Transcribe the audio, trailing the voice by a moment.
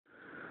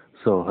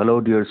So, hello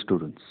dear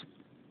students.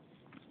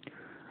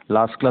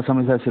 Last class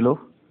আমি চাইছিলো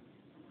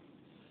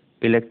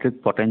electric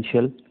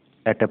potential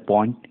at a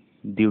point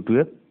due to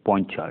a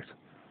point charge.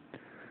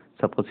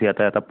 Suppose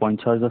ইয়াতে এটা point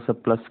charge আছে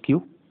plus q.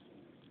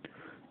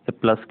 A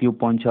plus q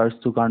point charge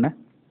to কাৰণে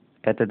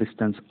at a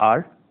distance r,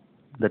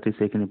 that is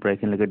এখানে পৰা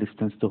এখানে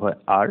distance to হয়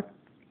r.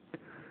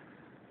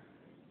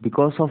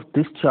 Because of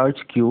this charge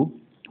q,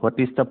 what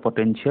is the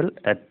potential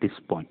at this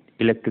point?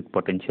 Electric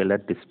potential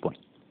at this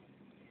point.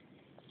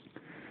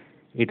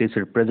 It is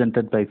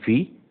represented by V,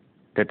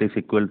 that is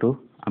equal to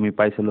আমি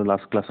পাইছিলো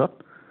last classত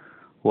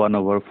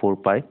 1/4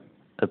 pi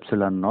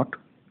epsilon naught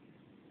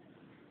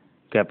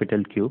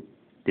capital Q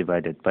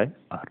divided by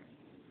R.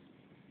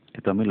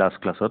 এটো আমি last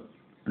classত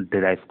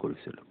derive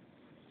কৰিছিলো।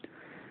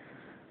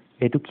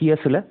 এটো কি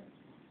আছিল?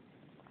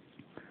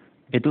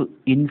 এটো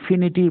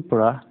infinity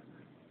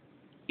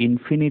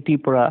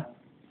পৰা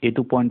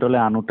এটো পইণ্টলে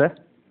আনোতে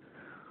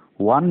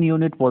 1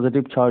 unit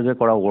positive charge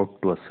কৰা work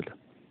টো আছিল।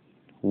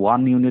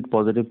 1 unit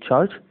positive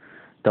charge,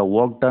 the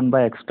work done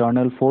by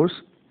external force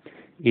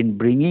in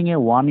bringing a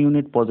 1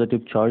 unit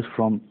positive charge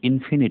from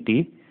infinity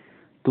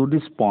to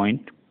this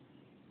point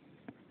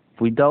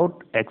without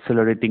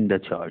accelerating the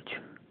charge.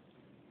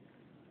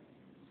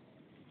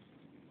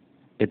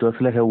 It was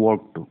like a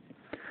work to.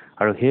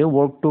 And here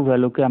work to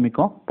value ke ami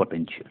ko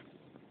potential.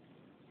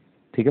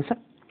 ঠিক আছে?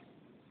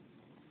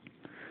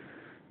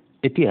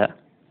 এতিয়া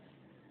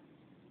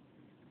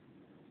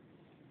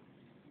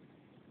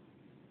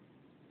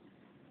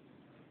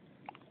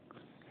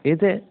এই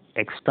যে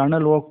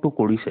external work to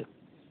কৰিছে,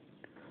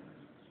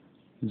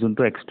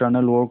 যোনটো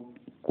এক্সটাৰ্নাল work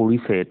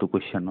কৰিছে এটো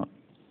কোৱেশ্চনত,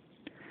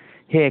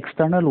 সেই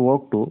এক্সটাৰ্নাল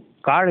ওয়াৰ্ক টু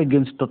কাৰ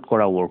এগেইনষ্টত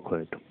কৰা ওয়ার্ক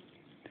হয় এটো?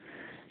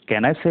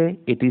 Can I say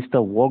it is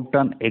the work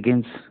done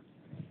against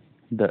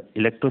the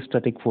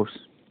electrostatic force?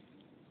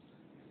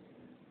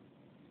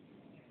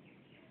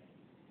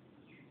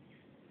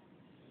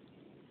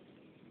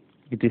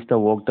 It is the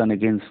work done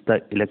against the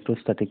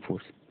electrostatic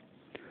force.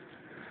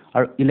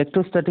 Our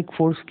electrostatic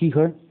force কি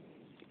হয়?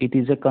 It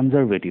is a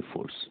conservative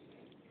force.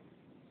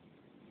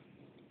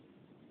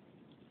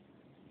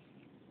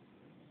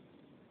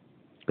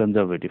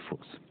 Conservative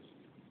force.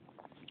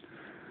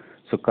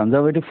 So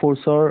conservative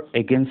force or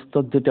against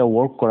the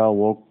work kora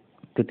work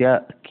tetya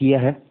ki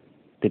ahe?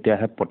 Tetya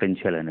ahe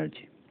potential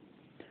energy.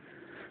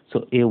 So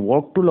a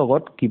work to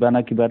logot kiba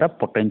na kiba eta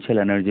potential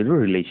energy ro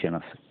relation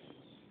ase.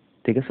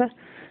 Thik ase?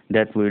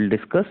 That we will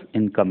discuss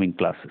in coming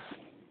classes.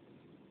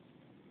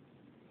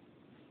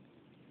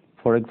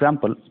 For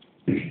example,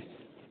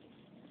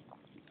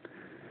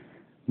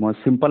 more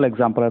simple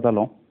example eta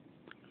lo.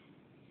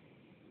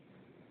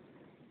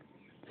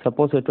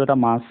 Suppose eto eta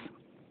mass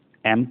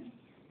m,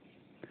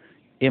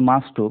 a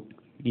mass to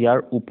ইয়াৰ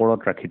ওপৰত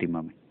ৰাখি দিম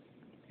আমি,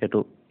 এটো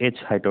h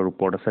হাইটৰ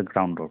ওপৰত আছে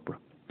গ্ৰাউণ্ডৰ পৰা,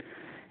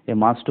 এই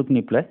মাছটোক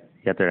নি পেলাই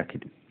ইয়াতে ৰাখি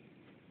দিম।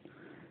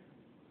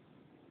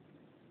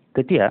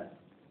 তেতিয়া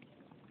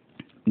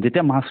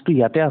যেতিয়া মাছটো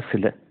ইয়াতে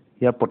আছিলে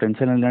ইয়াৰ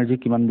পটেনশিয়াল এনাৰ্জি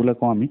কিমান বুলে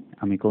কওঁ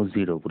আমি কওঁ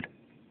 0 বুলে।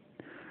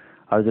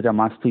 আৰু যেতিয়া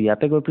মাছটো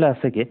ইয়াতে গৈ পেলাই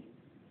আছেগে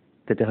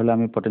তেতিয়াহ'লে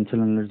আমি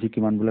পটেনশিয়াল এনাৰ্জি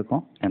কিমান বুলে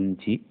কওঁ?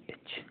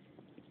 mgh।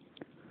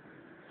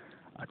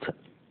 আচ্ছা,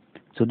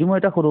 যদি মই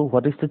এটা কৰো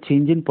what is the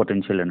change in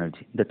potential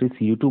energy, that is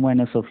u2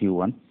 minus of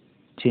u1,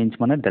 change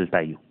মানে delta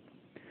u,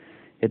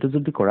 এটো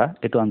যদি কৰা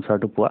এটো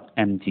আনসাৰটো পোৱা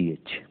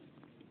mgh।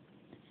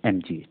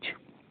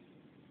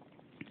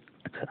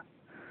 আচ্ছা,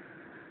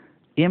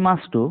 এই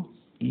মাছটো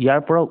ইয়াৰ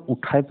পৰা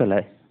উঠাই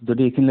পেলাই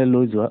যদি এখিনলে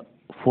লৈ যোৱা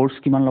ফোৰ্স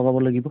কিমান লগাব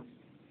লাগিব?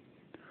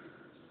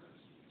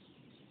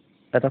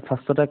 এটা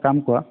ফাৰ্ষ্টতে কাম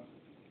কোৱা,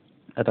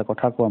 এটা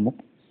কথা কোৱা মোক,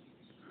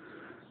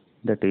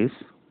 that is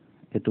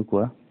এটো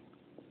কোৱা,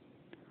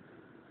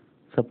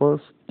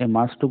 suppose a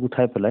mass to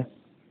উঠাই পেলাই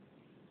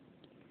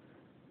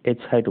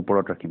h height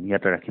ওপৰত ৰাখিম,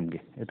 ইয়াতে ৰাখিমগে,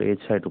 এটো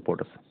h height ওপৰত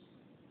আছে,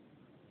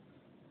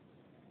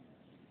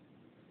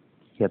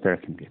 ইয়াতে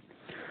ৰাখিমগে।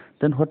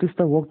 Then what is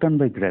the work done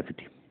by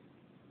gravity?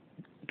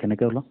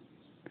 কেনেকৈ হলো?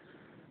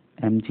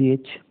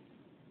 mgh,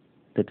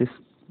 that is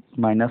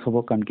minus হ'ব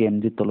কাৰণ কি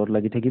mg তলত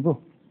লাগি থাকিব,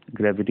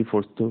 gravity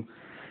force to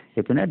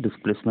এপিনে,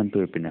 displacement to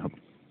এপিনে হ'ব।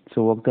 So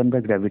work done by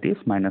gravity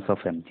is minus of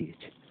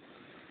mgh.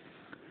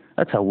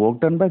 আচ্ছা, work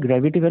done by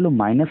gravity value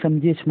minus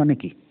mgh মানে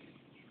কি?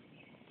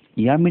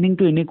 ইয়াৰ মিনিং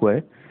টু এনেকুৱাই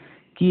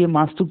কি এই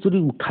মাছটোক যদি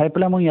উঠাই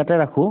পেলাই মই ইয়াতে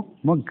ৰাখো,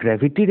 মই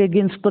গ্ৰেভিটিৰ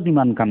এগেইনষ্টত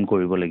ইমান কাম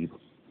কৰিব লাগিব,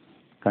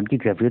 কাৰণ কি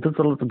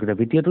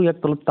গ্ৰেভিটিটো ইয়াক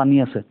তলত টানি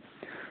আছে।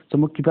 চ'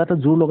 মই কিবা এটা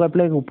জোৰ লগাই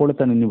পেলাই ওপৰলৈ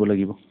টানি নিব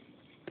লাগিব।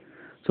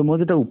 চ' মই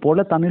যেতিয়া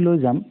ওপৰলৈ টানি লৈ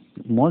যাম,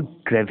 মই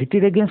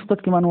গ্ৰেভিটিৰ এগেইনষ্টত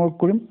কিমান ৱৰ্ক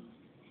কৰিম?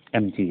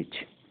 mgh।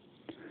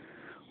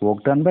 Work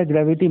done by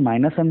gravity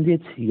minus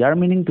mgh, ইয়াৰ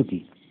মিনিংটো কি?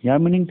 ইয়াৰ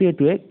মিনিংটো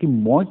এইটোৱে কি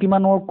মই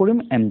কিমান ৱৰ্ক কৰিম?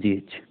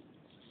 mgh।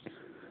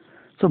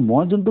 চ'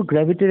 মই যোনটো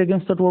গ্ৰেভিটিৰ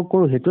এগেইনষ্টত ৱৰ্ক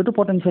কৰোঁ সেইটোৱেতো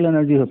পটেনশিয়েল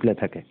এনাৰ্জি হৈ পেলাই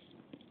থাকে,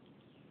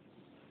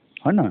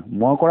 হয় না?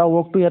 মই কৰা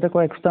ৱৰ্কটো ইয়াতে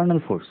কয় external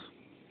force.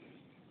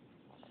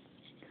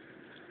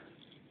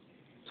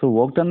 So'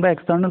 work done by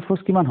external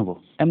force কিমান হ'ব?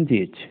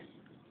 mgh।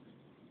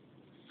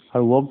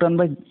 আৰু work done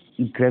by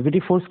gravity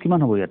force কিমান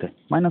হ'ব ইয়াতে?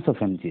 Minus of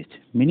mgh।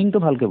 মিনিংটো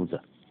ভালকে বুজা।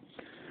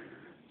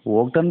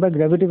 Work done by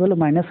gravity value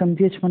minus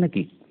mgh মানে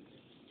কি?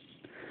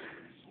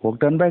 work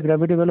done by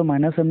gravity value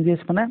minus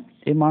mgh মানে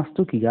এই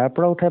মাছটো কি ইয়াৰ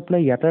পৰা উঠাই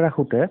পেলাই ইয়াতে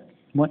ৰাখোতে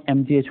মই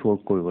mgh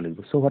work কৰিব লাগিব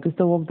so what is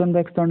the work done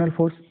by external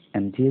force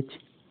mgh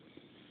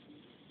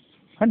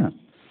হয় না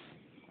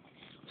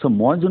so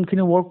মই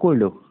যোনখিনি work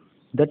কৰিলো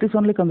that is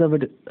only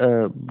conservative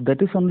that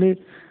is only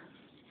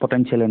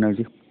potential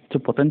energy so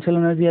potential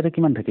energy ইয়াতে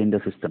কিমান থাকে in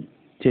the system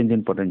change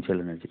in potential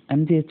energy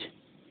mgh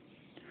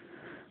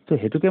so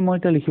হেতুকে মই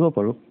এটা লিখিব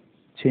পাৰো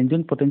change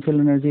in potential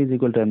energy is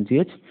equal to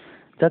mgh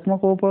that মই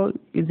ক'ব পাৰো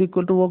is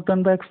equal to work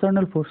done by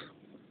external force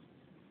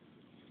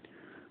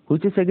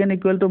which is again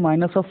equal to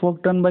minus of work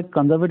done by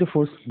conservative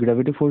force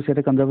gravity force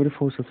ইয়াতে conservative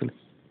force আছিল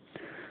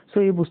so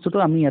এই বস্তুটো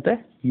আমি ইয়াতে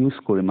use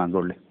কৰিম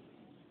আগৰলে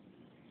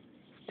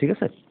ঠিক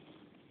আছে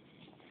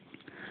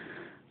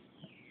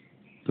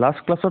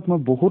লাস্ট ক্লাছত মই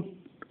বহুত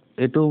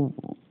এটো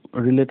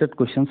ৰিলেটেড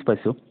কোৱেশ্চনছ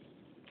পাইছো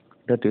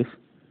that is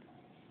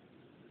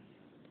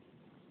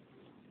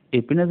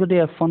এপিনে যদি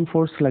f1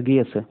 ফোর্স লাগি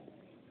আছে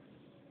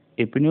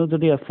এপিনেও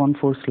যদি f1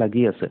 ফোর্স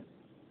লাগি আছে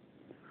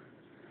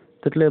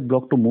তেতলে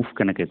ব্লকটো মুভ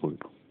কেনেকৈ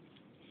কৰিব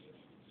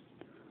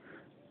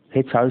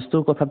হে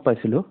চাৰ্জটোৰ কথাত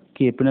পাইছিলো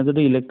কি এপিনে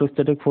যদি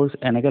ইলেক্ট্ৰোস্ট্যাটিক ফোৰ্স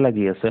এনেকে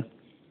লাগি আছে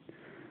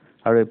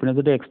আৰু এপিনে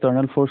যদি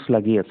এক্সটাৰ্নাল ফোৰ্স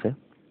লাগি আছে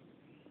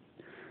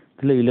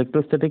তেলে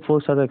ইলেক্ট্ৰোস্ট্যাটিক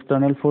ফোৰ্স আৰু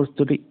এক্সটাৰ্নাল ফোৰ্স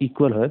যদি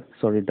ইকুৱেল হয়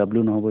সৰি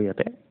w নহব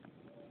ইয়াতে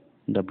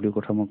w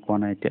কথা মই কোৱা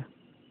নাই এতিয়া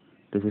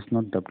this is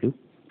not w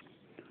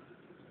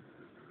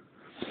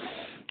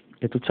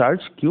এটো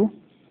চাৰ্জ q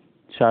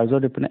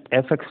চাৰ্জৰ এপিনে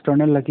f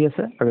এক্সটাৰ্নাল লাগি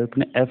আছে আৰু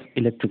এপিনে f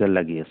ইলেক্ট্ৰিক্যাল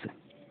লাগি আছে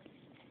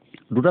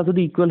দুটা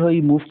যদি ইকুৱেল হয়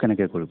ই মুভ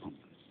কেনেকৈ কৰিব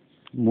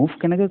মুভ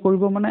কেনেকৈ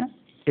কৰিব মানে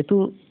এটো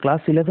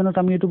ক্লাস 11ত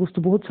আমি এটো বস্তু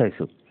বহুত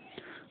চাইছো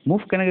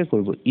মুভ কেনেকৈ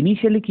কৰিব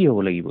ইনিশিয়ালি কি হ'ব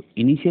লাগিব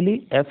initially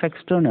f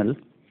external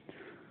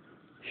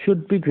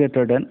should be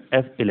greater than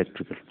f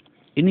electrical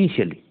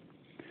initially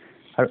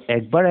আৰু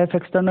একবাৰ f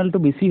external to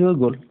বেছি হৈ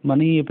গল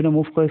মানে এপিনে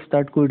মুভ কৰা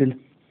স্টাৰ্ট কৰি দিলে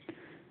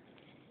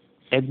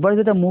একবাৰ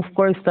যেটা মুভ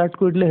কৰা স্টাৰ্ট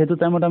কৰি দিলে হেতু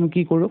টাইমত আমি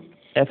কি কৰো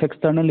f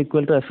external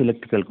equal to f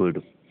electrical কৰি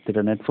দিও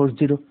তেটা নেট ফোৰ্স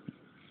 0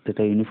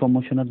 তেটা ইউনিফৰ্ম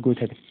মোশনত গৈ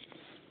থাকে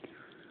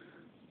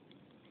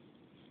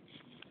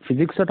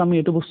ফিজিক্সত আমি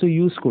এটো বস্তু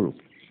ইউজ কৰো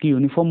কি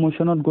ইউনিফর্ম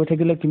মোশনত গৈ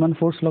থাকিলে কিমান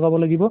ফোর্স লগাব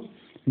লাগিব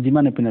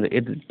যিমান এপিনে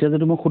এটা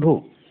যদি মই খুধো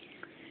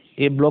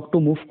এই ব্লকটো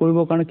মুভ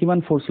কৰিবৰ কাৰণে কিমান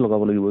ফোৰ্স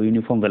লগাব লাগিব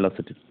ইউনিফৰ্ম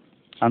ভেলোসিটি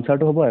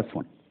আনসাৰটো হ'ব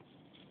f1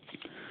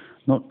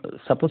 নো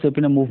সাপোজ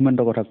এপিনে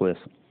মুভমেন্টৰ কথা কৈ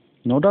আছো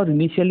নো doubt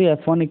initially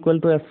f1 equal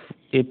to f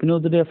এপিনেও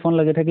যদি f1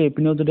 লাগি থাকে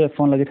এপিনেও যদি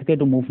f1 লাগি থাকে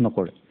এটো মুভ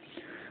নকৰে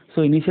সো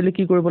ইনিশিয়ালি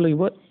কি কৰিব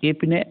লাগিব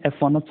এপিনে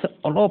f1 ত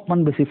অলপমান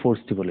বেছি ফোৰ্স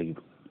দিব লাগিব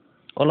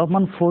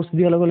অলপমান ফোৰ্স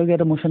দিয়াৰ লগে লগে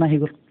এটা মোশন আহি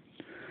গল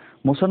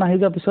মোশন আহি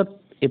যোৱাৰ পিছত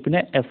এপিনে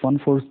f1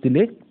 ফোৰ্স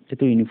দিলে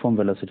এটো ইউনিফৰ্ম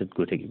ভেলোসিটিত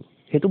গৈ থাকিব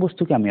হেতু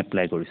বস্তুকে আমি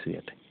এপ্লাই কৰিছো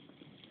ইয়াতে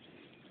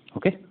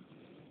ওকে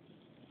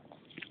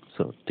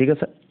সো ঠিক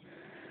আছে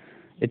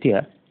এতিয়া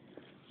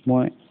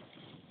মই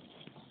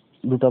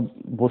দুটা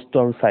বস্তু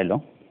আৰু চাই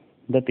লওঁ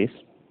that is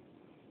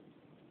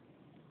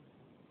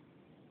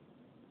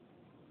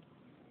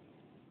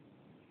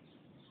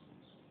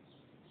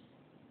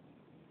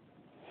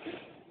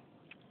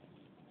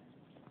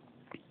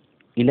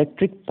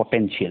electric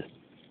potential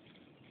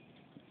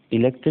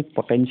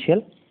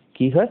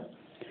কি হয়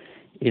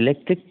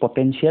electric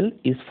potential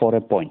is for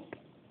a point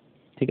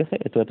ঠিক আছে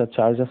এটো এটা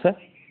চার্জ আছে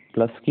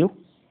প্লাস q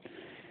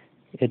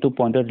এটো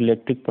পয়েন্টৰ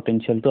ইলেক্ট্ৰিক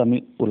পটেনশিয়ালটো আমি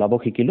উলাব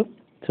শিকিলো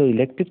so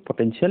electric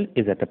potential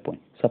is at a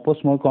point suppose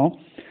মই কওঁ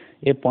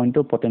এই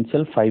পয়েন্টৰ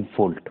পটেনশিয়াল 5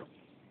 ভোল্ট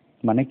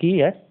মানে কি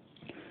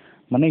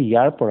মানে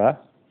ইয়াৰ পৰা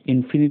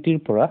ইনফিনিটিৰ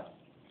পৰা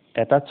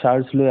এটা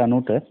চাৰ্জ লৈ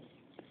আনোতে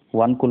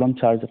 1 coulomb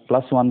charge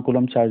plus 1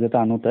 coulomb charge এটা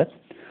আনোতে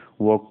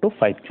ওয়াৰ্কটো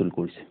 5 জুল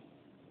কৰিছে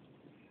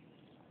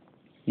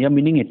ইয়া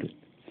মিনিং এটো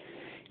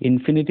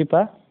ইনফিনিটি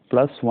পা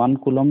প্লাস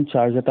 1 কুলম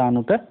চাৰ্জ এটা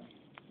আনোতে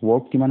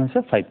ওয়াৰ্ক কিমান হৈছে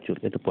 5 জুল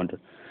এটো পয়েন্টৰ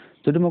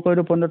যদি মই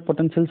কইটো পয়েন্টৰ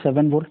পটেনশিয়াল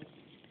 7 ভোল্ট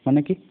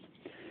মানে কি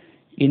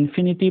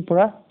ইনফিনিটি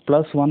পৰা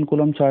প্লাস 1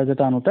 কুলম চাৰ্জ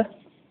এটা আনোতে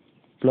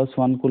প্লাস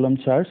 1 কুলম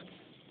চাৰ্জ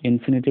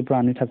ইনফিনিটি পৰা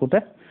আনি থাকোতে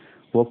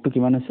ওয়াৰ্কটো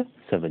কিমান হৈছে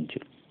 7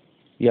 জুল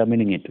ইয়া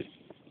মিনিং এটো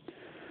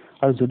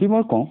আৰু যদি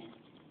মই কওঁ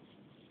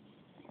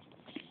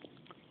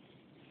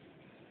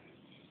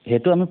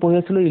হেতু আমি পঢ়ি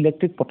আছিলো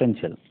ইলেক্ট্ৰিক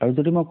পটেনশিয়াল আৰু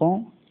যদি মই কওঁ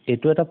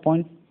এটো এটা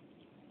পয়েন্ট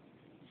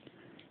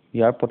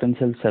ইয়াৰ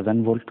পটেনশিয়াল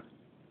 7 ভোল্ট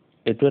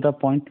এটো এটা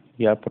point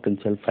year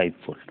potential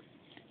 5 volt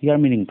year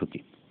meaning to কি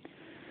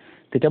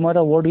তেতিয়া মই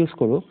এটা ওয়াৰ্ড ইউজ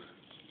কৰো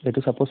এটো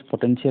সাপোজ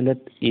পটেনশিয়াল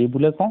এট a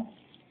বুলে কওঁ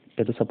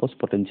এটো সাপোজ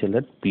পটেনশিয়াল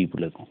এট b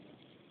বুলে কওঁ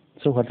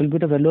so what will be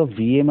the value of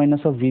va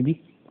minus of vb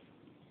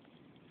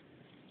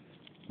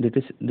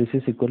this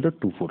is equal to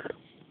 2 volt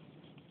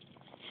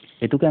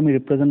এটোকে আমি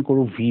ৰিপ্ৰেজেন্ট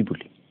কৰো v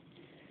বুলি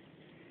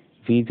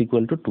v is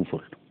equal to 2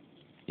 volt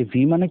এই v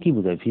মানে কি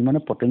বুজায় v মানে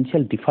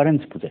potential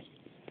difference বুজায়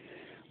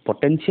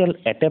potential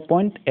at a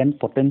point and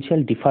potential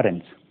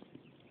difference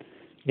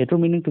এটো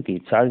মিনিং টু কি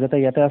চাৰ্জ এটা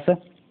ইয়াতে আছে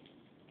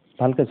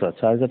ভালকে চোৱা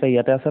চাৰ্জ এটা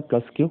ইয়াতে আছে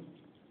প্লাস q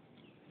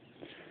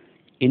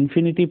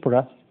ইনফিনিটি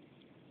পৰা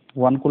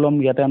 1 কুলম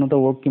ইয়াতে আনোতে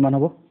ওয়াৰ্ক কিমান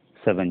হ'ব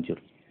 7 জুল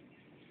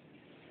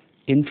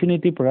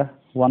ইনফিনিটি পৰা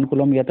 1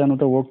 কুলম ইয়াতে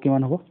আনোতে ওয়াৰ্ক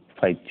কিমান হ'ব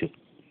 5 জুল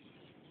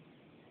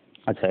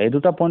আচ্ছা এই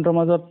দুটা পয়েন্টৰ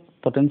মাজত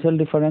potential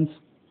difference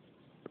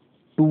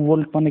 2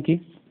 ভোল্ট মানে কি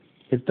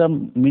এটা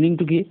মিনিং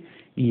টু কি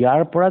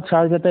ইয়াৰ পৰা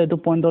চাৰ্জ এটা এটো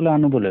পইণ্টলৈ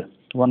আনিবলৈ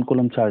 1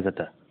 কুলম চাৰ্জ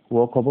এটা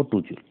work হ'ব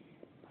 2 জুল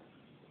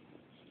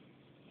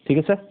ঠিক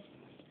আছে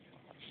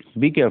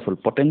be careful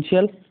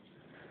potential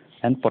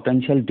and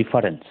potential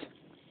difference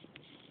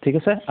ঠিক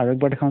আছে আৰু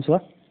একবাৰ দেখাম চোৱা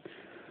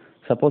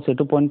suppose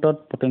এটো পইণ্টত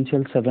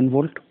potential 7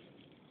 ভোল্ট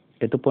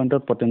এটো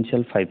পইণ্টত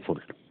potential 5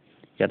 ভোল্ট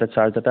ইয়াতে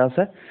চাৰ্জ এটা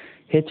আছে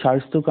সেই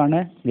চাৰ্জটোৰ কাৰণে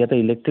ইয়াতে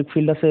ইলেক্ট্ৰিক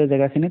ফিল্ড আছে এই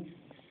জায়গাখিনিত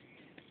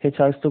সেই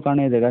চাৰ্জটোৰ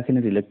কাৰণে এই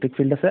জায়গাখিনিত ইলেক্ট্ৰিক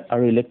ফিল্ড আছে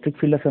আৰু ইলেক্ট্ৰিক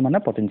ফিল্ড আছে মানে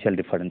পটেনশিয়াল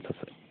ডিফাৰেন্স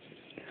আছে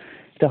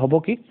এটা হ'ব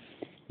কি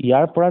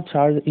ইয়াৰ পৰা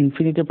চাৰ্জ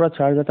ইনফিনিটিৰ পৰা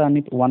চাৰ্জ এটা আনি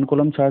 1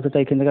 কুলম চাৰ্জ এটা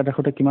এইখিনি জায়গা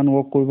ৰাখোতে কিমান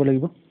ওয়াৰ্ক কৰিব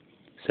লাগিব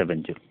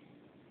 7 জুল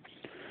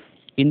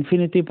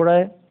ইনফিনিটিৰ পৰা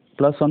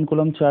 +1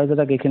 কুলম চাৰ্জ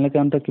এটা এইখিনিলৈকে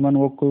আনতে কিমান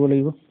ওয়াৰ্ক কৰিব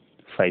লাগিব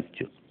 5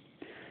 জুল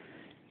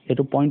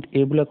এটো পইণ্ট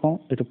A বুলি কওঁ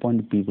এটো পইণ্ট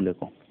B বুলি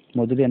কওঁ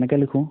মই যদি এনেকৈ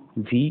লিখো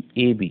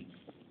WithAB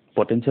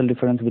potential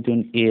difference between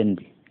A and B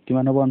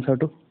কিমান হ'ব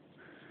আনসাৰটো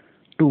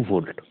 2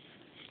 ভোল্ট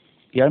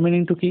ইয়াৰ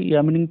মিনিং টু কি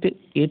ইয়াৰ মিনিং তে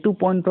এটো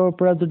পইণ্টৰ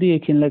পৰা যদি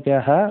এইখিনিলৈকে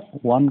আহা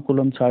 1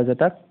 কুলম চাৰ্জ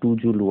এটা 2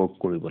 জুল ওয়াৰ্ক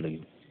কৰিব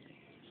লাগিব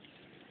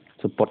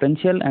so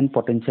potential and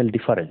potential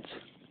difference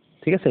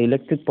ঠিক আছে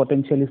electric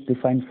potential is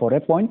defined for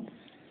a point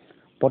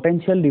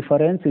potential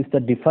difference is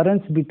the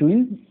difference between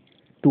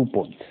 2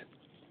 points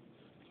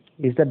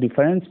is the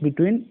difference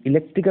between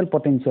electrical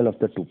potential of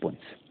the 2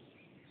 points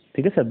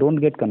ঠিক আছে don't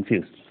get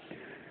confused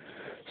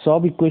সব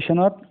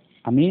ইকুয়েশনত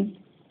আমি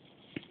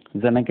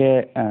যেনেকে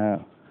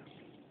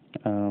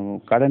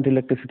current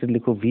electricity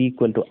লিখো V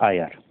equal to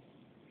IR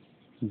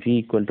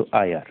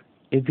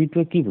এই V টো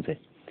কি বুঝায়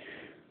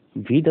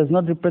V does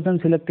not represent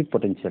electric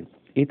potential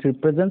it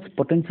represents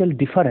potential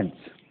difference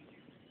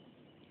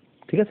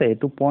ঠিক আছে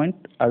এটো পয়েন্ট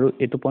আৰু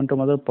এটো পয়েন্টৰ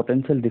মাজৰ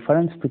potential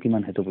difference টো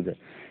কিমান হেতু বুঝায়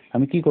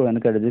আমি কি কৰো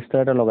এনেকা ৰেজিস্টাৰ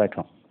এটা লগাই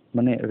থওঁ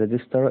মানে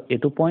ৰেজিস্টাৰৰ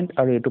এটো পয়েন্ট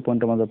আৰু এটো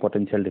পয়েন্টৰ মাজৰ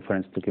potential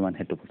difference টো কিমান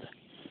হেতু বুঝায়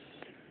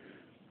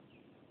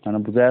মানে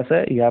বুঝায় আছে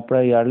ইয়াৰ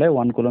পৰা ইয়াৰলে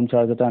 1 কুলম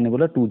চাৰ্জ এটা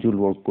আনিবলৈ 2 জুল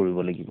ওয়াৰ্ক কৰিব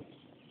লাগিব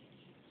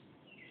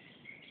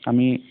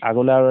আমি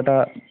আগলৈ আৰু এটা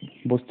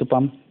বস্তু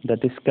পাম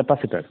দ্যাট ইজ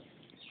ক্যাপাসিটৰ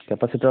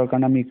ক্যাপাসিটৰৰ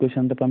কাৰণে আমি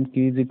ইকুয়েশনটো পাম Q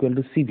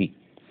 = CV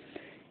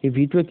এই V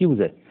টো কি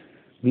বুঝায়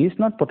V is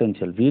not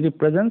potential V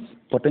represents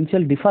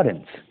potential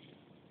difference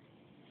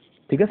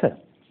ঠিক আছে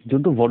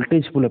যোনটো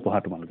ভোল্টেজ বলে পঢ়া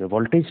তোমালোকে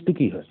ভোল্টেজটো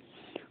কি হয়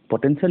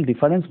potential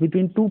difference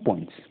between 2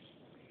 points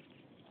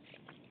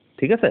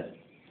ঠিক আছে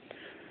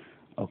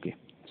okay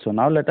so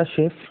now let us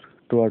shift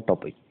to our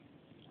topic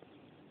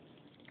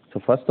so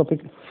first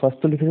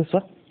to লিখিছো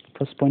sir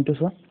first point to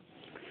sir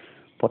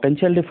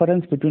potential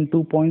difference between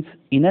 2 points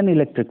in an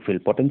electric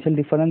field potential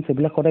difference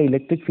এবলা কৰা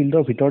electric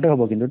fieldৰ ভিতৰতে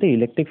হ'ব কিন্তু তে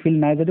electric field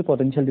নাই যদি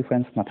potential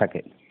difference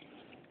নাথাকে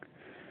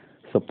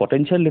so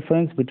potential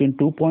difference between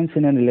 2 points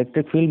in an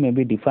electric field may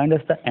be defined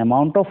as the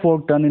amount of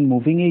work done in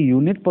moving a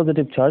unit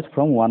positive charge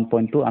from one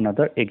point to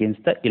another against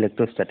the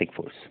electrostatic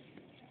force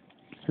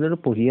সেইটো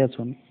পঢ়ি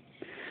আছো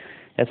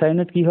SI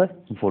unit কি হয়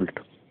volt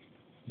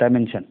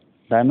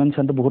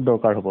ডাইমেনশনটো বহুত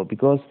দৰকাৰ হ'ব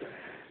because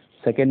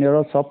second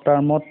ইয়াৰৰ সব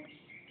টাৰ্মত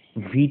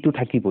V টো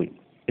থাকিবই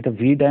এটা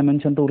V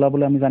ডাইমেনশনটো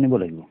উলাবলৈ আমি জানিব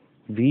লাগিব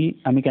V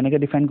আমি কেনেকৈ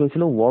ডিফাইন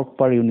কৰিছিলো ওয়াৰ্ক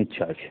পাৰ ইউনিট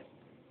চাৰ্জ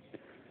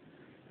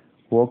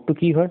ওয়াৰ্কটো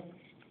কি হয়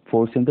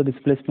ফোৰ্স ইনটু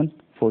ডিসপ্লেসমেন্ট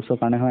ফোৰ্সৰ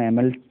কাৰণে হয়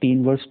ml t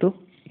ইনভাৰ্স 2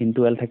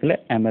 ইনটু l থাকিলে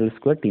ml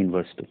স্কয়াৰ t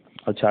ইনভাৰ্স 2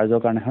 আৰু চাৰ্জৰ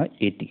কাৰণে হয়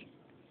at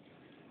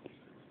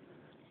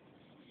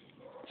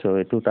সো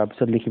এটো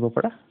তাৰপিছত লিখিব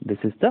পাৰা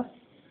this is the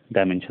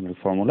dimensional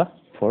formula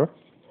for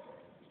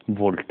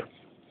volt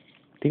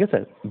ঠিক আছে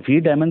V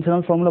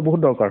dimensional formula বহুত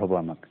দৰকাৰ হ'ব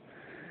আমাক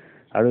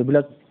আৰু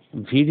এইবিলাক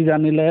V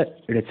জানিলে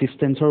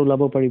ৰেজিস্ট্যান্সৰ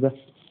ওলাব পাৰিবা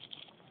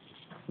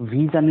V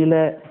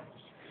জানিলে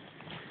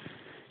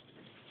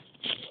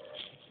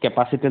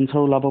capacitance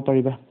ওলাব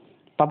পাৰিবা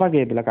পাবাগে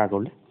এইবিলাক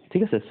আগলৈ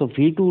ঠিক আছে সো V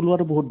টো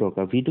ওলোৱাটো বহুত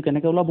দৰকাৰ V টো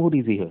কেনেকৈ ওলা বহুত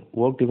ইজি হয়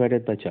work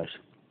divided by charge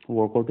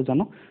workৰটো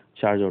জানো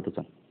চাৰ্জৰটো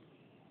জানো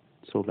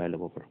সো ওলাই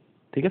ল'ব পাৰো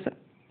ঠিক আছে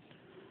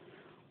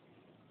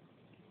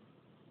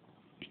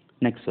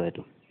next so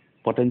eto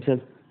potential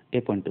a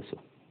point to so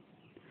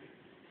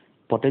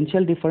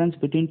potential difference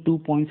between 2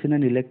 points in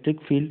an electric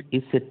field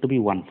is said to be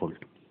 1 volt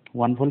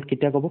 1 volt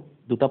কেতিয়া কব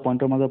দুটা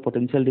পয়েন্টৰ মাজৰ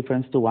potential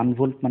difference to 1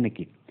 volt মানে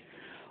কি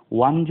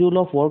 1 joule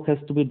of work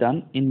has to be done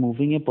in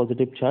moving a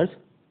positive charge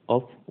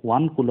of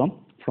 1 coulomb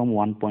from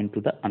one point to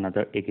the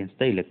another against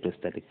the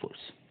electrostatic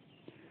force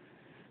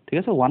ঠিক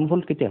আছে 1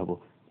 volt কেতিয়া হ'ব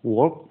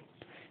work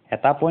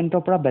এটা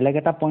পয়েন্টৰ পৰা বেলেগ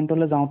এটা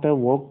পয়েন্টলৈ যাওঁতে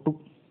work টো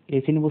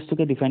এইখিনি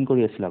বস্তুকে ডিফাইন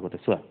কৰি আছিল আগতে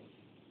চোৱা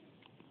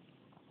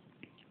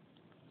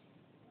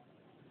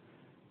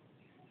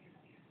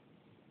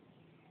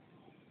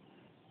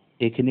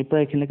এইখিনি পৰা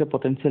এইখিনিলৈকে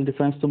পটেনশিয়াল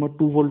ডিফাৰেন্সটো মই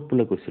 2 ভোল্ট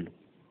বুলি কৈছিলো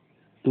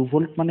 2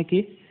 ভোল্ট মানে কি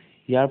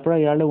ইয়াৰ পৰা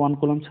ইয়াৰলৈ 1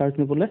 কুলম চাৰ্জ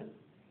নিবলৈ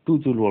 2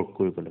 জুল ওয়াৰ্ক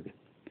কৰিব লাগে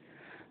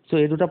সো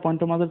এই দুটা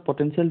পয়েন্টৰ মাজত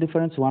পটেনশিয়াল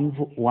ডিফাৰেন্স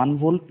 1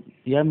 ভোল্ট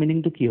ইয়াৰ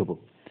মিনিংটো কি হ'ব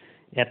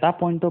এটা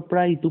পয়েন্টৰ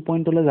পৰা ইটো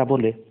পয়েন্টলৈ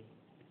যাবলৈ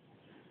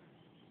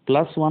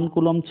 +1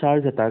 কুলম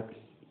চাৰ্জ এটাক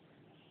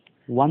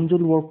 1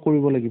 জুল ওয়াৰ্ক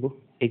কৰিব লাগিব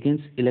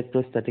এগেইনষ্ট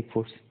ইলেক্ট্ৰোস্ট্যাটিক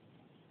ফোর্স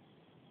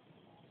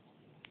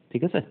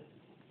ঠিক আছে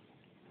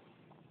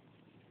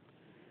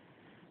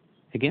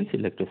against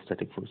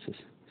electrostatic forces.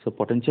 So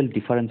potential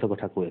difference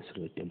কথা কৈ আছো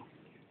এতিয়া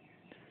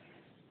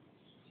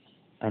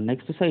and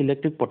next is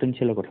electric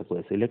potential কথা কৈ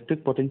আছো electric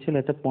potential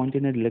at a point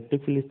in an electric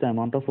field is the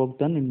amount of work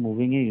done in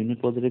moving a unit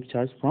positive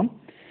charge from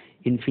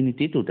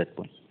infinity to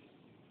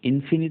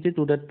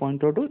that point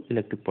or to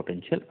electric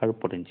potential or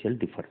potential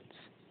difference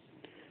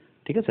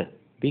ঠিক আছে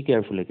be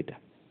careful ekita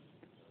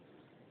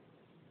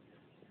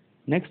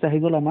next ahi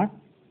gol amar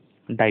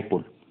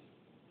dipole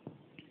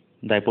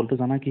to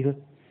jana ki hoy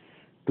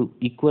to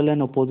equal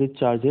and opposite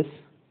charges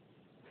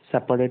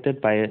separated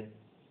by a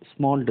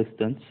small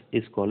distance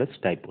is called as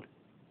dipole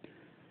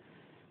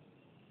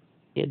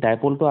a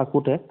dipole to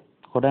akote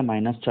khoda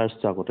minus charge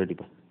to akote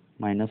diba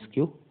minus q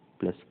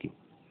plus q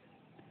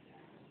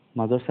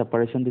major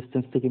separation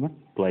distance to kiman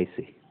twice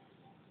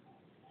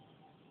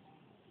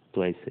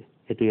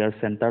etu yar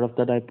center of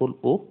the dipole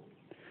o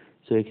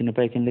so ekhine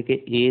pa ekhine leke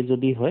a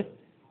jodi hoy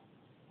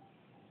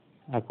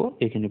ako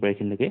ekhine pa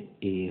ekhine leke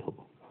a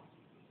hobo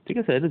ঠিক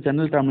আছে এটো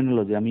general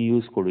terminology আমি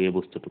use কৰো এই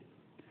বস্তুটো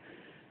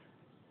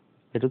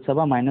এটো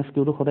চাবা minus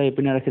Q টো খোদা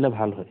এপিনে ৰাখিলে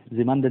ভাল হয়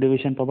যিমান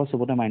ডেৰিভেশন পাবা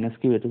সবতে মাইনাস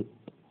কিউ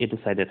এটো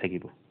সাইডে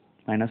থাকিব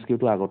মাইনাস কিউ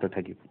টো আগতে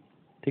থাকিব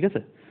ঠিক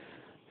আছে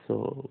সো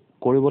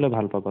কৰিবলে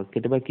ভাল পাবা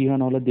কেতিয়াবা কি হয়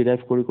নহলে ডিৰাইভ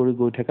কৰি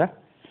গৈ থাকা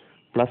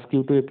প্লাস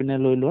কিউ টো এপিনে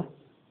লৈ লোৱা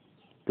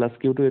প্লাস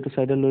কিউ টো এটো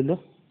সাইডে লৈ লোৱা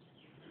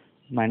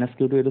মাইনাস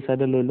কিউ টো এটো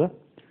সাইডে লৈ লোৱা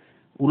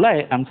উলাই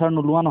আনসাৰ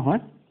নলোৱা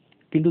নহয়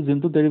কিন্তু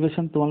যোনটো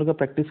ডেৰিভেশন তোমালোকে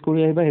প্ৰ্যাকটিস কৰি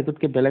আহিবা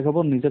হেতুতকে বেলেগ হ'ব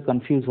নিজে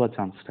কনফিউজ হোৱা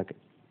চান্স থাকে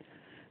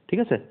ঠিক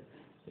আছে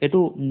এটো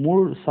মোৰ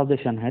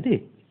সাজেশন হে দি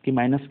কি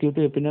মাইনাস কিউ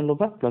টো এপিনে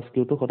লবা প্লাস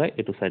কিউ টো সদায়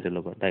এটো সাইডে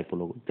লবা ডাইপোল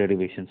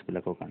ডেৰিভেশনস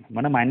বিলাকৰ কাৰণে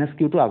মানে মাইনাস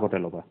কিউ টো আগতে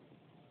লবা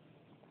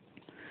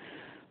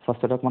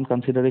ফার্স্ট এটা অকমান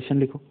কনসিডারেশন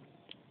লিখো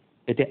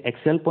এটা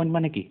এক্সেল পয়েন্ট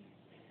মানে কি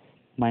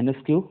মাইনাস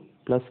কিউ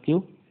প্লাস কিউ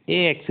এ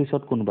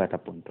এক্সিসত কোনবা এটা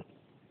পয়েন্ট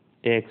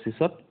এ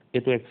এক্সিসত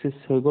এটো এক্সিস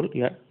হৈ গল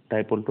ইয়াৰ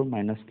ডাইপোল টো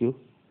মাইনাস কিউ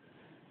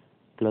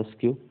প্লাস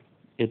কিউ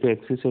এটো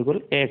এক্সিস হৈ গল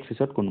এ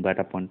এক্সিসত কোনবা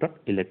এটা পয়েন্টত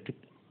ইলেক্ট্ৰিক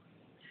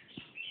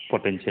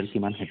পটেনশিয়াল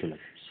কিমান হেতু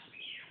লাগে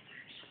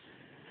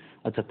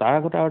আচ্ছা তাৰ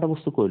আগতে আৰু এটা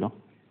বস্তু কৈ লওঁ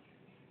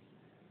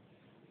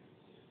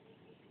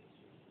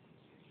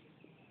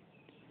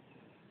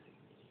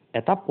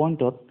এটা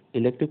পয়েন্টত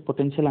ইলেক্ট্ৰিক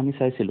পটেনশিয়াল আমি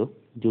চাইছিলো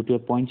due to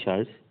A point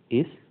charge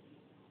is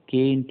k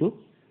into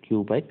q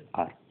by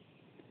r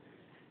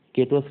k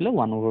টো আছিল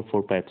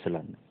 1/4 pi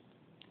epsilon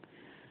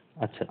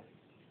আচ্ছা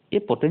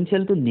এই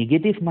পটেনশিয়ালটো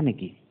নেগেটিভ মানে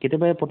কি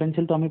কেতিয়াবা এই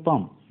পটেনশিয়ালটো আমি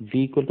পাম v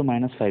 =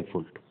 -5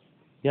 ভোল্ট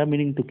ইয়াৰ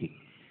মিনিংটো কি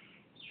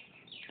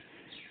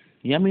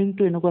ইয়াৰ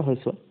মিনিংটো এনেকুৱা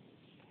হৈছে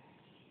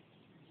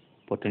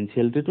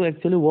পটেনশিয়ালটো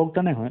একচুয়ালি ওয়াৰ্ক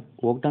ডানে হয়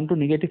ওয়াৰ্ক ডানটো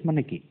নেগেটিভ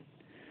মানে কি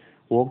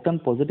ওয়াৰ্ক ডান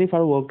পজিটিভ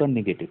আৰু ওয়াৰ্ক ডান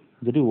নেগেটিভ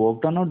যদি ওয়াৰ্ক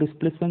ডানৰ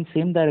ডিসপ্লেসমেন্ট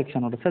সেম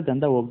ডাইৰেকশনত আছে then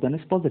da work done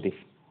is positive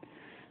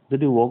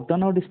যদি ওয়াৰ্ক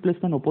ডানৰ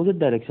ডিসপ্লেসমেন্ট অপোজিট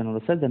ডাইরেকশনত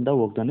আছে then the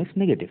work done is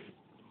negative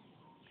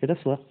এটা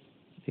সোয়া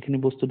এখিনি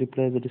বস্তু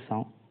ডিপ্লাই যদি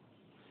চাও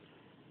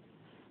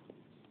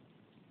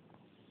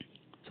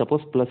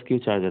সাপোজ প্লাস কিউ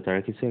চার্জ এটা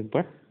রাখিছো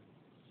একবার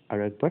আর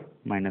একবার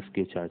মাইনাস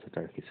কিউ চার্জ এটা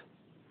রাখিছো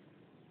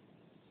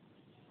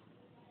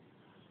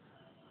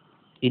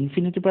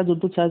ইনফিনিটি পৰা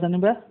যটো চাৰ্জ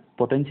আনিবা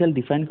পটেনশিয়াল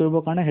ডিফাইন কৰিব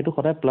কাৰণে হেতু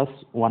সদায়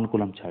 +1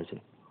 কুলম চার্জ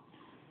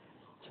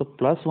সো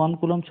 +1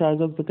 কুলম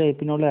চার্জক যেটা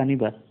এপিনলে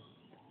আনিবা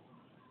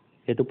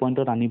এটো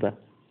পয়েন্টত আনিবা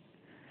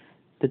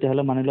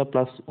তেতিয়াহলে মানিলা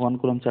 +1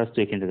 কুলম চার্জটো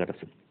এখিনি জাগাত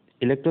আছে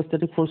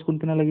ইলেক্ট্ৰোস্ট্যাটিক ফোর্স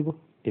কোনপিনে লাগিব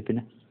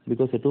এপিনে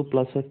বিকজ এটো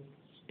প্লাস হয়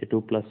এটো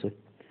প্লাস হয়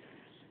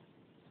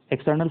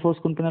এক্সটার্নাল ফোর্স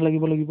কোনপিনে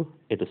লাগিব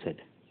এটো সাইড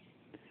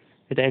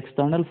এটা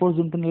এক্সটার্নাল ফোর্স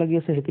যোনপিনে লাগি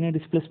আছে হেপিনে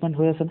ডিসপ্লেসমেন্ট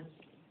হৈ আছে না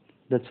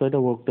that's why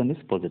the work done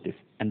is positive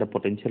and the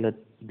potential at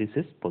this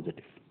is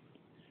positive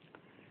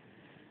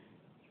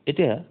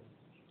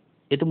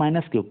এটা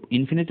মাইনাস কিউব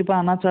ইনফিনিটি পা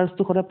আনা চার্জ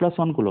তো খরা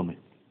 +1 কুলম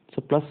সো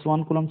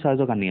 +1 কুলম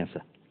চার্জক আনি আছে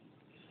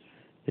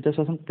এটা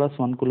সসন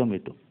 +1 কুলম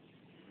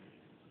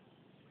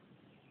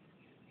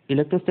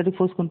ইলেক্ট্ৰোস্ট্যাটিক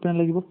ফোৰ্স কোনপিনে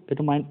লাগিব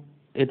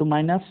এটো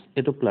মাইনাস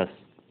এটো প্লাস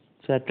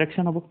সো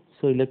অ্যাট্ৰাকশন হ'ব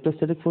সো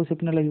ইলেক্ট্ৰোস্ট্যাটিক ফোর্স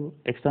এপিনে লাগিব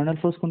এক্সটার্নাল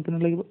ফোর্স কোনপিনে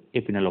লাগিব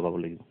এপিনে লগাব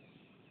লাগিব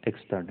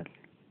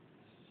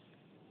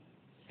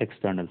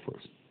external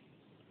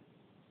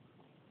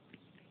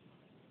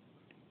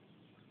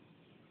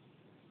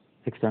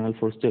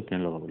force to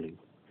epine lagabo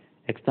lagibo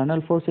external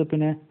force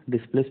epine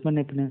displacement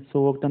epine so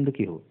work done to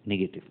ki ho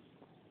negative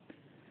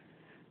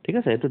ঠিক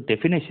আছে এটো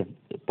ডেফিনেশন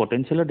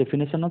পটেনশিয়ালৰ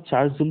ডেফিনেশনত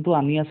চাৰ্জ যোনটো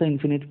আনি আছে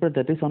ইনফিনিটি পৰা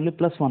that is only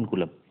 +1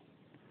 কুলম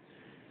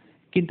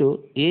কিন্তু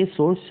এই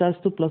সোৰ্স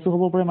চাৰ্জটো প্লাস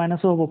হ'ব পাৰে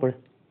মাইনাসও হ'ব পাৰে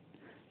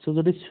সো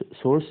যদি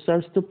সোৰ্স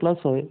চাৰ্জটো প্লাস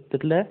হয়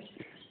তেতলে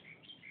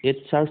এই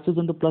চাৰ্জটো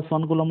যোনটো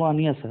 +1 কুলম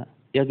আনি আছে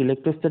ইয়াক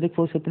ইলেক্ট্ৰোস্ট্যাটিক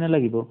ফোৰ্স এপিনে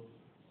লাগিব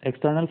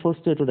এক্সটাৰ্নাল ফোৰ্স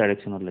তো এটো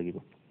ডাইৰেকশনত লাগিব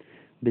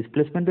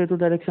ডিসপ্লেসমেন্ট এটো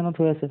ডাইৰেকশনত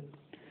হৈ আছে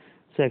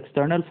সো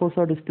এক্সটাৰ্নাল ফোৰ্স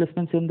আৰু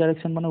ডিসপ্লেসমেন্ট সেম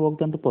ডাইৰেকশন মানে ওয়াৰ্ক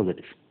ডান তো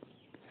পজিটিভ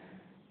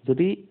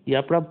যদি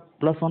ইয়াৰ পৰা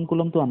 +1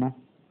 কুলম তো আনা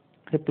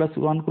হে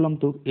 +1 কুলম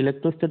তো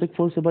ইলেক্ট্ৰোস্ট্যাটিক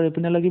ফোৰ্স এবাৰ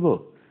এপিনে লাগিব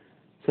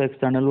সো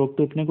এক্সটাৰ্নাল ওয়াৰ্ক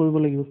তো এপিনে কৰিব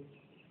লাগিব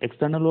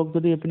এক্সটাৰ্নাল ওয়াৰ্ক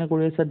যদি এপিনে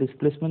কৰি আছে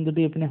ডিসপ্লেসমেন্ট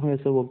যদি এপিনে হৈ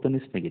আছে ওয়ার্ক ডান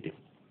ইজ নেগেটিভ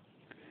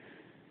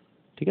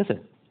ঠিক আছে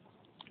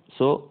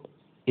সো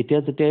এতিয়া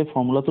যেতিয়া এই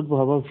ফর্মুলাটোত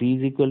বহাবা v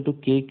 =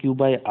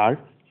 kq/r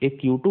এই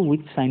q টো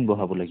উইথ সাইন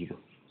বহাব লাগিব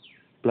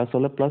প্লাস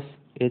হলে প্লাস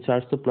এই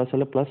চার্জটো প্লাস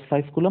হলে প্লাস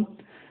 5 কুলম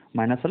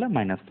মাইনাস হলে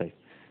minus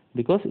 5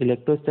 because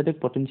electrostatic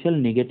potential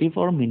negative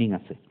or meaning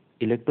আছে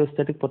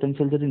ইলেক্ট্রোস্ট্যাটিক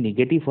পটেনশিয়াল যদি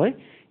নেগেটিভ হয়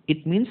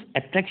it means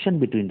attraction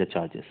between the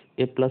charges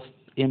A plus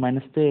A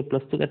minus টো এ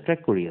প্লাস টোক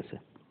অ্যাট্রাক্ট কৰি আছে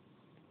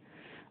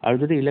আৰু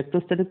যদি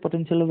ইলেক্ট্ৰোস্ট্যাটিক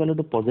পটেনশিয়ালৰ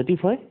ভ্যালুটো পজিটিভ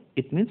হয়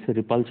it means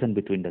ৰিপালশন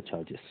between the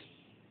চাৰ্জেস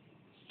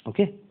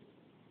okay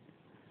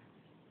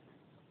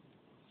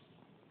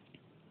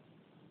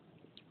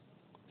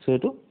so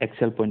এটো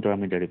এক্সেল পইণ্টৰ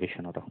আমি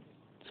ডেৰিভেশ্যনত আহোঁ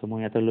সো মই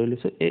ইয়াতে লৈ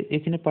লৈছোঁ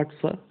এইখিনি পাৰ্ট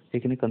চোৱা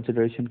এইখিনি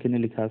কনচিডাৰেশ্যনখিনি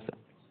লিখা আছে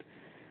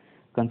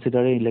Consider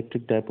an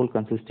electric dipole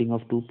consisting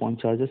of 2 point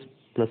charges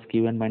plus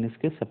q and minus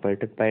q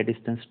separated by a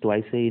distance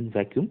twice a in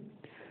vacuum.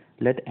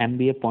 Let m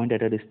be a point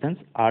at a distance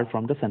r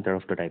from the center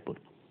of the dipole.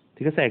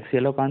 ঠিক আছে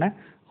axial ৰ কাৰণে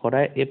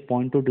সদায় এই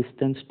পইণ্টৰ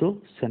ডিসটেন্সটো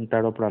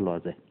চেণ্টাৰৰ পৰা লোৱা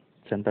যায়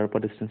চেণ্টাৰৰ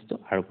পৰা ডিসটেন্সটো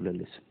r বুলি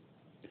লৈছো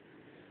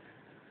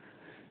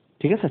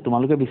ঠিক আছে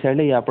তোমালোকে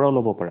বিচাৰিলে ইয়াৰ পৰা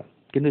ল'ব পাৰা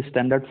কিন্তু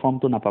ষ্টেণ্ডাৰ্ড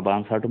ফৰ্মটো নাপাবা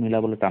আনসাৰটো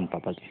মিলাবলৈ টান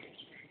পাবা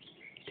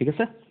ঠিক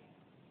আছে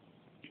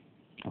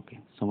ওকে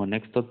সো মই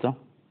নেক্সটত যাওঁ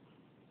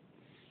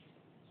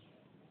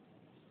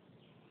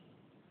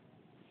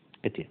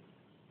এতিয়া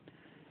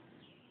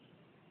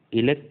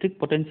electric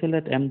potential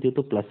at m due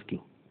to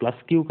plus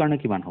Q কাৰণে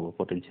কিমান হ'ব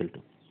পটেনশিয়ালটো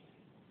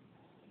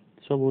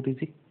সব বহুত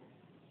ইজি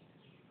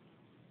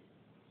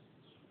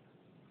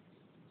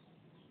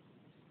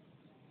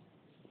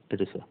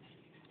এটো so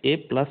a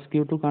plus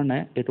Q two কাৰণে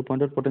এটো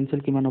পইণ্টত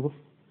পটেনশিয়াল কিমান হ'ব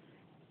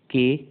k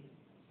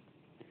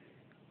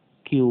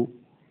q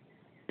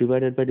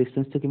ডিভাইডেড বাই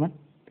ডিসটেন্সটো কিমান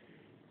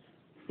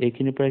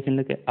এইখিনিৰ পৰা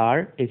এইখিনিলৈকে r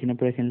এইখিনিৰ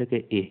পৰা এইখিনিলৈকে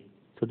a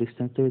সো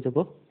ডিসটেন্সটো হৈ যাব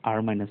r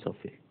মাইনাস অফ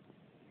a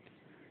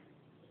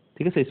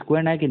ঠিক আছে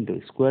স্কয়ার নাই কিন্তু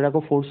স্কয়ার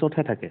আকৌ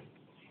ফোর্সতহে থাকে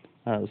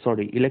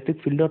সরি ইলেক্ট্রিক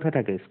ফিল্ডতহে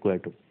থাকে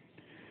স্কয়ারটো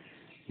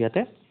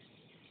ইয়াতে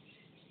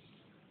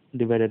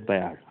ডিভাইডেড বাই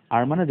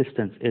r মানে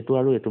ডিসটেন্স এটো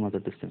আৰু এটো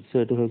মাজৰ ডিসটেন্স সো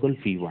এটো হৈ গল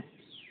v1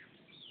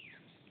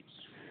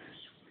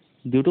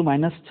 due to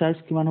minus charge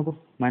কিমান হ'ব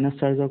মাইনাস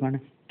চাৰ্জৰ কাৰণে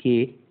k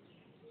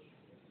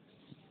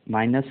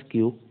মাইনাস q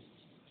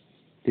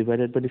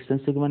ডিভাইডেড বাই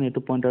ডিসটেন্সটো কিমান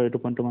এটো পইণ্ট আৰু এটো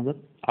পইণ্টৰ মাজত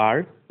r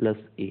plus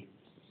a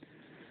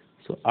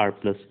so r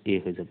plus a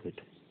হৈ যাব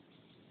এটো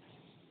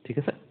ঠিক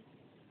আছে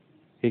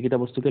এইকিটা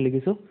বস্তুকে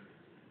লিখিছো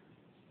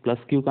প্লাস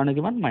কিউ কাৰণে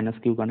কিমান মাইনাস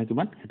কিউ কাৰণে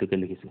কিমান হেতুকে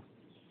লিখিছো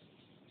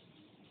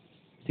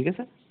ঠিক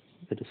আছে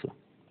এটো so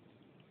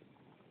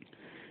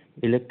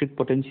electric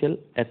potential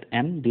at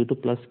m due to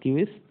plus Q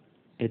is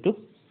এটো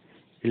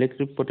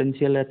electric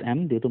potential at m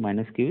due to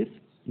minus Q is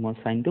মই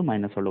সাইনটো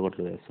মাইনাসৰ লগত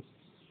লৈ আছো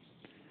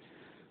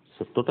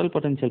সো টোটাল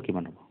পটেনশিয়াল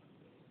কিমান হ'ব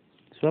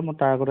সো মই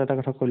তাৰ আগতে এটা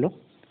কথা কইলো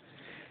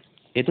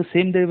এটো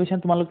সেম ডেৰিভেশ্যন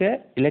তোমালোকে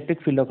ইলেক্ট্ৰিক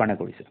ফিল্ডৰ কাৰণে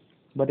কৰিছে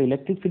But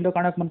electric field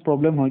কাৰণে অকমান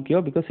problem হয় কিয়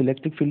because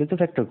electric field is a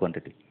vector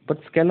quantity but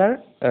scalar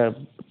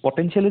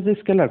potential is a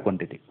scalar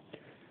quantity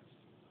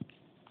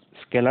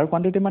scalar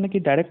quantity মানে কি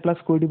ডাইরেক্ট প্লাস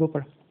কৰি দিব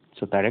পাৰা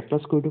so ডাইৰেক্ট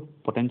প্লাস কৰি দিও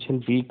potential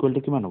v equal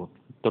to কিমান হ'ব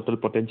total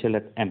potential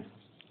at m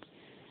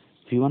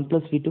v1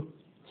 plus v2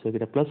 so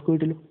এটা প্লাস কৰি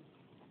দিলো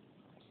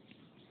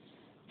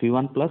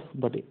v1 plus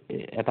but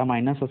এটা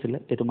মাইনাস আছিল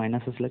এটো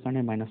মাইনাস আছিল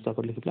কাৰণে মাইনাসটো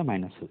আকৌ লিখিলা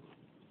মাইনাস হ'ব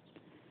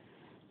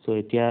so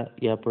এতিয়া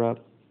ইয়াৰ পৰা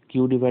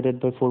q divided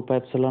by 4 pi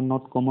epsilon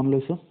naught common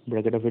লৈছো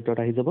bracket of ভিতৰত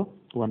আহি যাব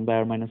 1 by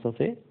r minus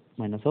of a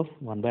minus of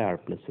 1 by r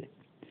plus a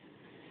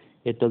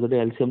এটা যদি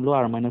LCM লো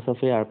r minus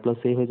of a r plus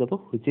a হৈ যাব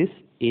which is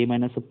a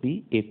minus of b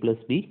a plus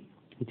b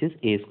which is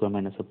a square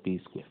minus of b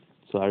square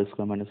so r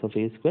square minus of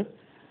a square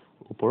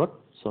ওপৰত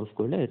solve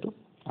কৰিলে এটো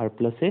r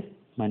plus a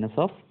minus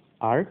of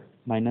r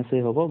minus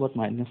a হ'ব but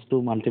minus 2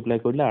 multiply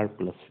কৰিলে r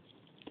plus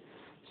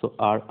so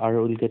r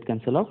will get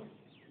cancel out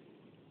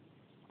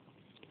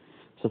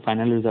so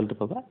final result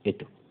পাবা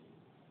এটো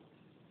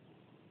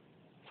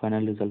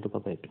final ৰিজাল্টটো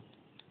পাবা এটো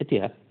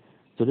এতিয়া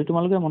যদি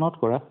তোমালোকে মনত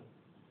কৰা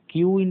q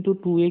into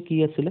 2a কি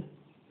আছিল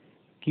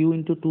q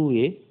into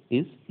 2a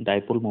is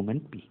dipole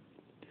moment p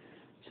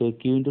so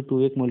q into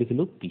 2a মই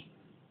লিখিলো p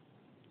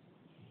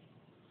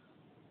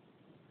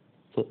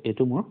so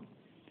এটো মোৰ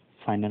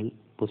ফাইনাল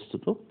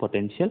বস্তুটো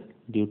potential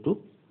due to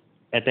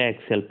এটা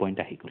axial point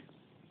আহি গল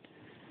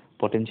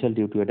potential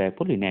due to a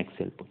dipole in a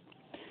axial point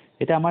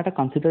এটা আমাৰ এটা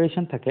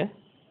কনসিডাৰেশন থাকে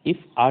if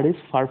r is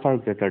far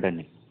greater than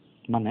a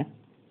মানে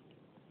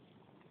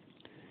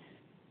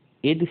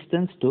এই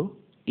ডিসটেন্সটো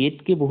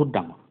 8 কে বহুত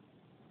ডাঙৰ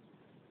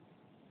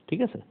ঠিক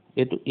আছে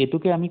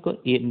এটোকে আমি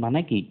মানে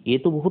কি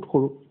এটো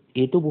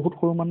বহুত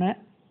সৰু মানে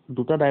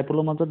দুটা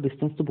ডাইপোলৰ মাজত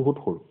ডিসটেন্সটো বহুত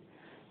সৰু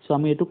সো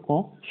আমি এটো ক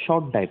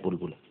শৰ্ট ডাইপোল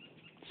বলে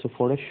so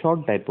for A short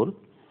dipole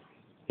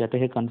ইয়াতে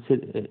হে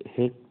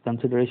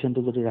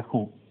কনসিডাৰেশনটো যদি ৰাখো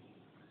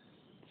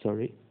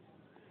সৰি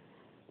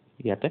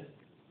ইয়াতে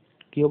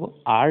কি হ'ব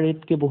r8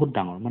 কে বহুত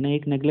ডাঙৰ মানে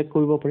এক নেগলেক্ট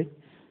কৰিব পাৰি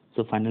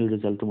সো ফাইনাল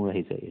ৰিজাল্টটো মোৰ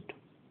আহি যায় এটো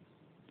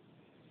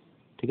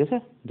ঠিক আছে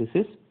this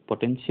is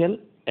potential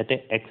at a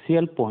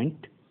axial point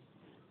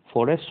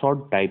for a short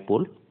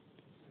dipole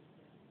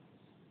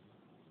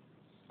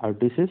or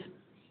this is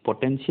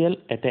potential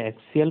at a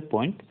axial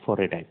point for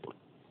a dipole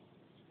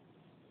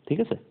ঠিক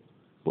আছে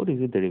what is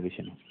the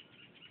derivation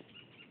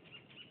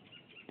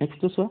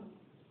next so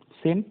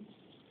same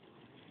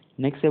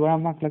next এবাৰ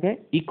আমাক লাগে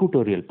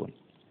ইকুৱেটৰিয়েল পইণ্ট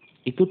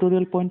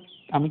ইকুইটৰিয়েল পইণ্ট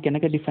আমি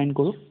কেনেকৈ define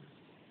কৰোঁ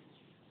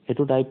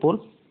এইটো dipole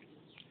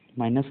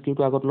minus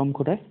কিউটো আগত ল'ম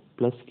সদায়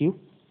প্লাছ কিউ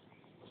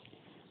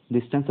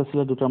ডিষ্টেঞ্চ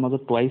আছিলে দুটাৰ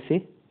মাজত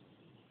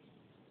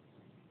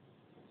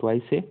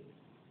টুৱাইছে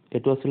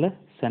এইটো আছিলে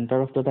চেণ্টাৰ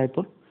অফ দ্য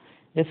ডাইপল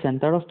এই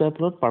চেণ্টাৰ অফ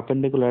ডাইপলত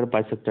পাৰ্পেণ্ডিকুলাৰ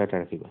বাইচেক্টাৰ এটা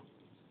ৰাখিবা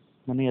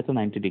মানে ইয়াতে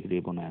 90 ডিগ্ৰী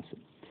বনাই আছে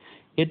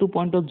এইটো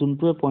পইণ্টত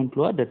যোনটোৱে পইণ্ট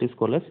লোৱা that is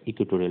cold as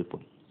ইকুইটৰিয়েল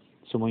point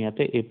চ' মই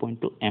ইয়াতে এই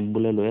পইণ্টটো এম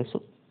বুলি লৈ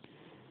আছোঁ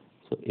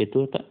চ' এইটো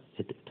এটা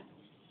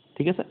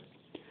ঠিক আছে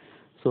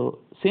চ'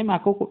 চেম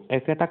আকৌ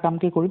একেটা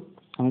কামকে কৰিম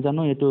আমি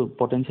জানো এইটো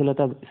পটেনচিয়েল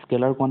এটা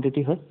স্কেলাৰ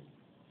কোৱান্টিটি হয়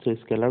চ'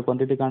 স্কেলাৰ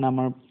কোৱান্টিটিৰ কাৰণে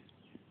আমাৰ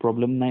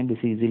প্ৰব্লেম নাই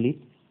বেছি ইজিলি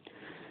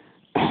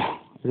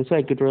এইটো চ'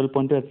 ইকুইটৰিয়েল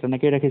পইণ্টটো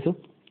তেনেকেই ৰাখিছোঁ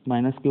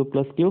মাইনাছ কিউ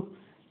প্লাছ কিউ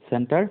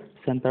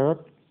চেণ্টাৰত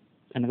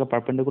এনেকৈ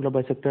পাৰ্পেণ্ডিকুলাৰ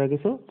বাইচেক্টাৰ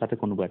ৰাখিছোঁ তাতে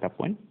কোনোবা এটা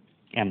পইণ্ট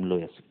এম লৈ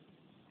আছোঁ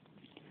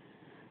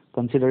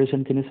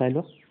কনচিডাৰেশ্যনখিনি চাই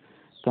লওক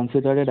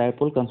Consider a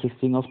dipole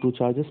consisting of two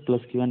charges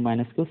plus q and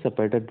minus q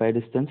separated by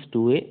distance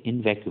 2a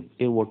in vacuum.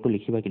 এই wordটো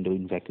লিখিবা কিন্তু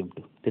in vacuum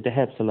টো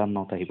তেতিয়াহে epsilon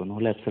not আহিব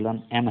নহ'লে epsilon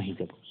m আহি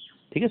যাব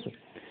ঠিক আছে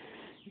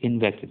in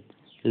vacuum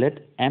let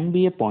m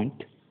be a point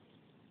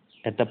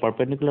at the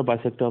perpendicular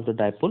bisector of the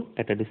dipole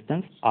at a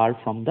distance r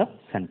from the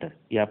center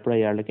ইয়াৰ পৰা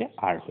ইয়াৰলৈকে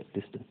r হয়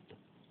distance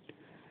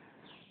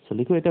so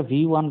লিখো এটা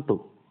v12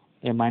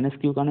 এই minus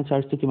q কাৰণে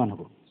চাৰ্জটো কিমান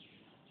হ'ব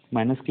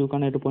minus q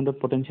কাৰণে এইটো পইণ্টত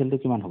পটেনচিয়েলটো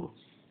কিমান হ'ব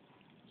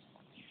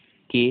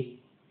k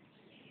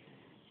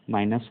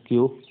minus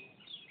q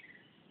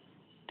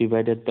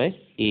divided by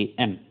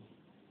am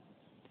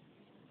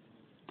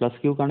plus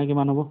q কাৰণে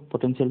কিমান হ'ব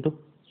পটেনচিয়েলটো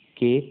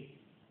k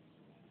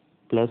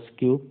plus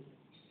q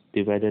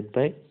divided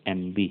by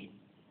mb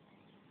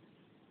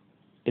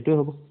এইটো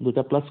হ'ব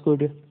দুটা প্লাস কৰি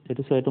দিয়া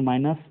এইটো সো এইটো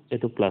মাইনাস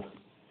এইটো প্লাস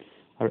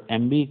আৰু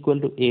mb ইকুৱেল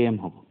টু am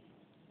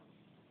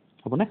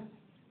হ'ব না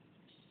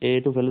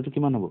এইটো ভ্যালুটো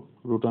কিমান হ'ব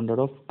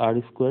 √r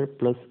square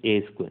plus a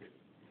square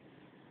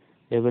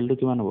এই ভ্যালুটো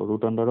কিমান হ'ব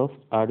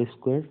 √r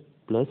square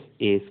plus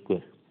a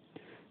square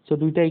so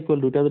দুইটা ইকুয়াল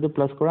দুইটা যদি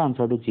প্লাস কৰা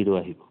আনসাৰটো 0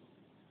 আহিব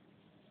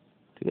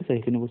ঠিক আছে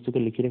এইখিনি বস্তুকে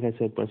লিখি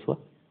ৰাখাইছে একবাৰ চোৱা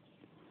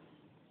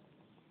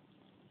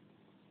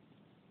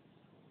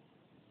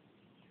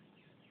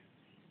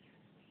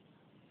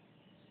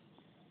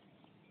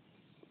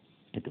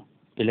এটো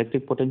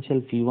electric potential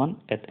v1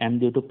 at m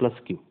due to plus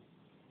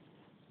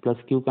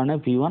q কাৰণে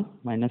v1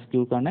 minus q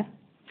কাৰণে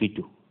v2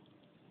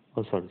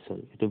 oh sorry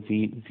এটো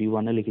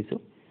v1 এ লিখিছো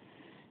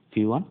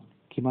v1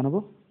 কিমান হ'ব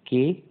k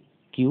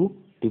q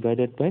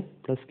divided by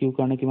plus q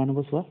কাৰণে কিমান হ'ব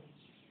চোৱা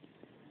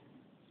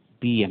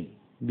bm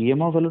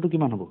ৰ ভ্যালুটো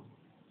কিমান হ'ব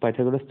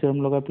পাইথাগোৰাছ থিওৰেম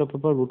লগাই পেলাই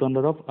পাবা √r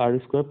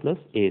square plus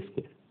a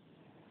square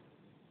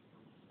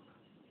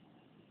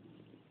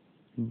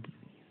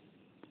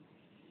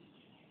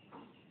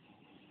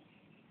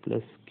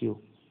plus q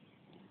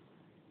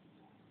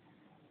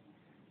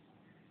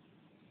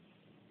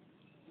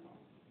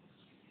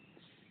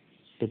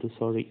এটো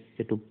সৰি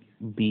এটো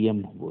bm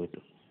হ'ব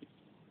এটো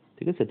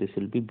ঠিক আছে দিস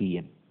উইল বি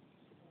bm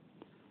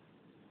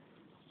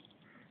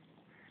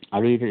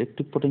আৰু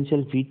electric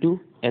potential v2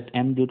 at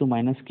m due to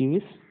minus q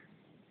is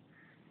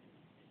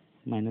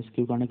minus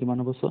q কাৰণে কিমান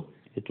হ'ব সো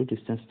এটো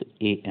ডিসটেন্স টু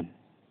am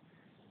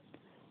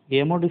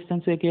ৰ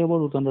ডিসটেন্স কি হ'ব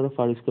 √r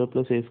square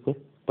plus a square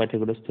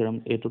Pythagoras theorem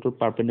এটো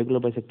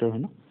পাৰপেণ্ডিকুলাৰ বাইসেক্টৰ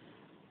হয় না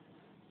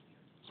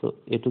সো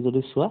এটো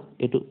যদি সোৱা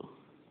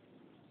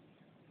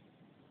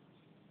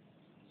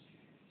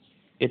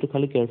এটো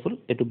খালি কেয়াৰফুল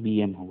এটো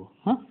bm হ'ব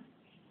হা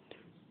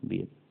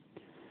bm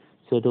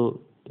সো এটো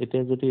এটা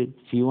যদি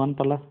v1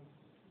 পালা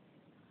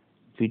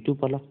v2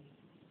 পালা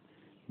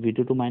v2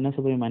 to minus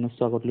হবে minus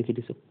তো আগত লিখি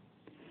দিছো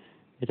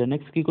এটা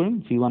নেক্সট কি কৰিম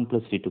v1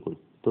 plus v2 কৰিম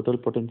total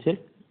potential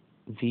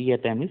v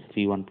at m is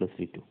v1 plus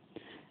v2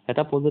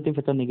 এটা পজিটিভ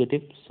এটা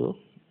negative so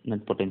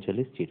net potential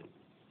is 0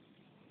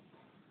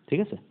 ঠিক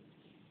আছে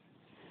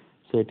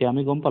সো এটা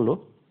আমি গম পালো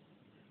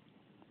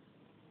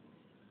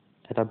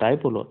এটা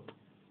ডাইপোলত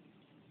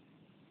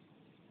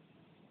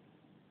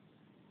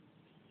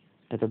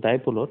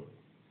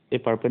এই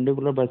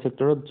পারপেন্ডিকুলার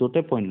বাইসেক্টৰত যতে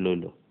পইণ্ট লৈ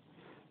লো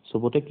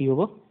সবতে কি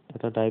হ'ব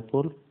এটা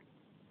ডাইপোল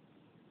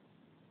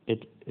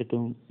এটো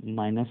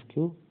মাইনাস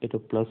কিউ এটো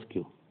প্লাস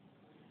কিউ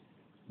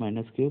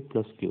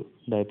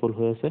ডাইপোল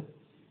হৈ আছে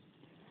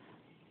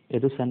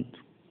এটো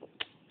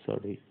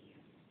সৰি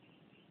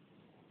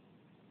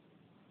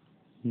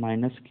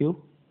মাইনাস কিউ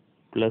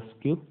প্লাস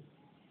কিউ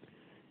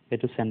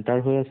এটো সেন্টাৰ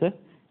হৈ আছে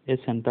এই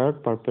সেন্টাৰত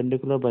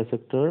পাৰপেন্ডিকুলাৰ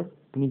বাইসেক্টৰ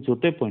তুমি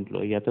যতে পইণ্ট লো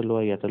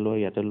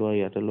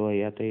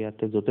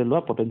ইয়াতে যতে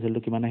লোৱা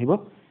পটেনশিয়ালটো কিমান আহিব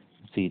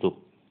 0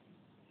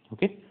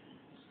 okay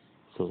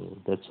so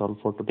that's all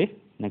for today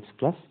next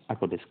class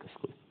আকৌ ডিসকাস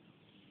কৰিম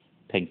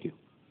thank you